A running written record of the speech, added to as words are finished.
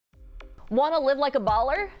Want to live like a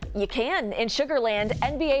baller? You can. In Sugar Land,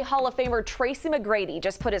 NBA Hall of Famer Tracy McGrady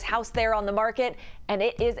just put his house there on the market, and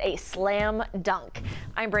it is a slam dunk.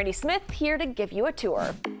 I'm Brandy Smith, here to give you a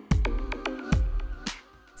tour.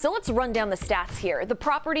 So let's run down the stats here. The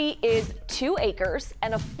property is 2 acres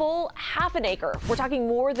and a full half an acre. We're talking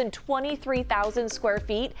more than 23,000 square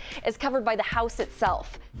feet is covered by the house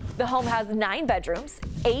itself. The home has 9 bedrooms,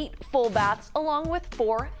 8 full baths, along with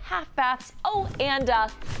 4 half baths. Oh, and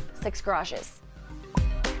 6 garages.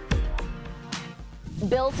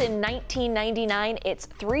 Built in 1999, it's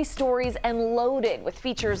 3 stories and loaded with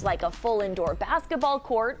features like a full indoor basketball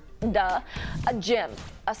court, a gym,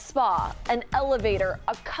 a spa, an elevator,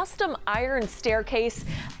 a custom iron staircase,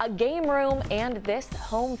 a game room, and this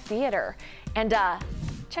home theater. And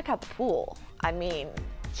check out the pool. I mean,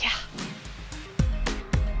 yeah.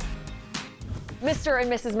 Mr.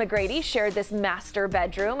 and Mrs. McGrady shared this master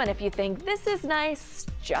bedroom, and if you think this is nice,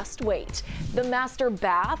 just wait. The master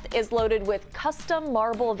bath is loaded with custom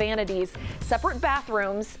marble vanities, separate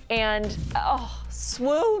bathrooms, and oh,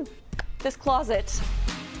 swoon, this closet.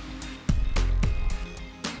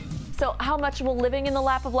 So how much will living in the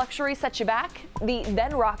lap of luxury set you back? The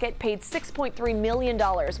then Rocket paid $6.3 million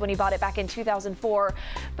when he bought it back in 2004.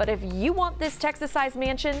 But if you want this Texas-sized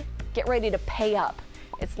mansion, get ready to pay up.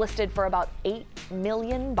 It's listed for about $8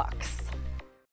 million.